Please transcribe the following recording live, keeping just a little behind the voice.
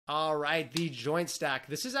All right, the joint stack.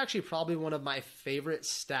 This is actually probably one of my favorite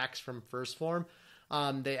stacks from Phorm.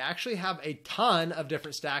 They actually have a ton of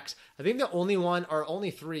different stacks. I think the only one, or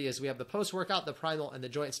only three, is we have the post-workout, the primal, and the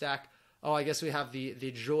joint stack. Oh, I guess we have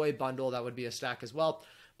the joy bundle. That would be a stack as well.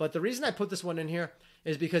 But the reason I put this one in here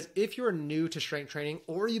is because if you're new to strength training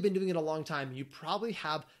or you've been doing it a long time, you probably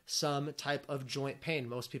have some type of joint pain.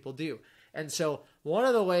 Most people do. And so one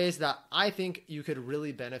of the ways that I think you could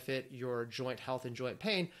really benefit your joint health and joint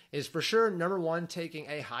pain is for sure, number one, taking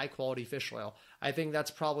a high quality fish oil. I think that's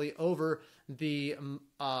probably over the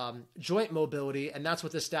joint mobility, and that's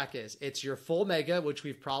what this stack is. It's your full mega, which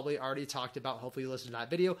we've probably already talked about. Hopefully you listened to that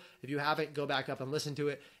video. If you haven't, go back up and listen to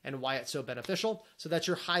it and why it's so beneficial. So that's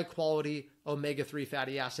your high quality omega-3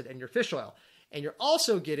 fatty acid and your fish oil. And you're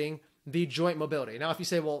also getting the joint mobility. Now, if you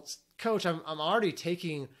say, well, coach, I'm already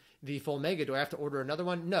taking the full mega, do I have to order another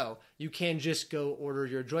one? No, you can just go order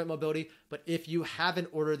your joint mobility. But if you haven't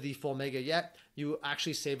ordered the full mega yet, you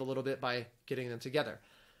actually save a little bit by getting them together.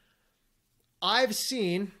 I've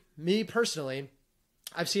seen, me personally,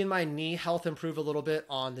 I've seen my knee health improve a little bit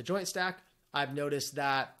on the joint stack. I've noticed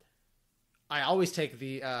that I always take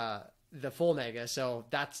the full mega. So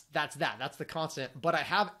that's the constant, but I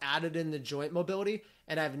have added in the joint mobility,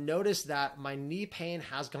 and I've noticed that my knee pain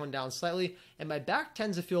has gone down slightly and my back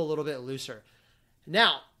tends to feel a little bit looser.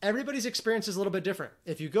 Now, everybody's experience is a little bit different.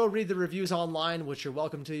 If you go read the reviews online, which you're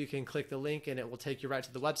welcome to, you can click the link and it will take you right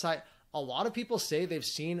to the website. A lot of people say they've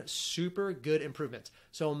seen super good improvements.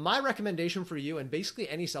 So my recommendation for you, and basically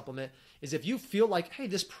any supplement, is if you feel like, hey,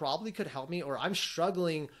 this probably could help me, or I'm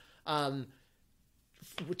struggling to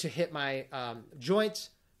hit my joints,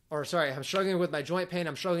 or sorry, I'm struggling with my joint pain,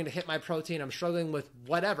 I'm struggling to hit my protein, I'm struggling with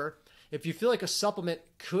whatever. If you feel like a supplement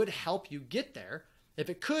could help you get there, if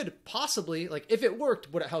it could possibly, like if it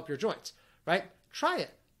worked, would it help your joints, right? Try it.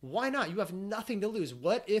 Why not? You have nothing to lose.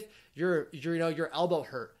 What if your elbow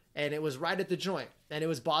hurt and it was right at the joint and it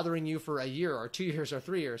was bothering you for a year or 2 years or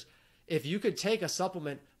 3 years? If you could take a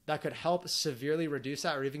supplement that could help severely reduce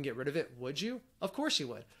that or even get rid of it, would you? Of course you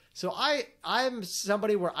would. So I'm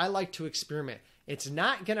somebody where I like to experiment. It's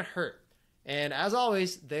not going to hurt. And as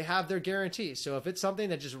always, they have their guarantee. So if it's something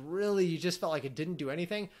that just really, you just felt like it didn't do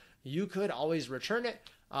anything, you could always return it.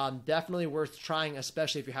 Definitely worth trying,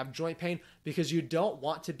 especially if you have joint pain, because you don't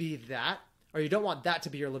want to be that, or you don't want that to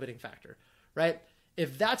be your limiting factor, right?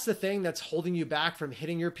 If that's the thing that's holding you back from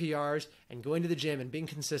hitting your PRs and going to the gym and being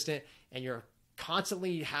consistent, and you're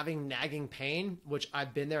constantly having nagging pain, which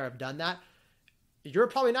I've been there, I've done that, you're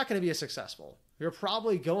probably not going to be as successful. You're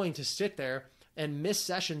probably going to sit there and miss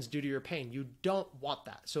sessions due to your pain. You don't want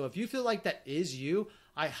that. So if you feel like that is you,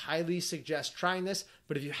 I highly suggest trying this.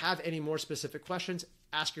 But if you have any more specific questions,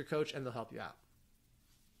 ask your coach and they'll help you out.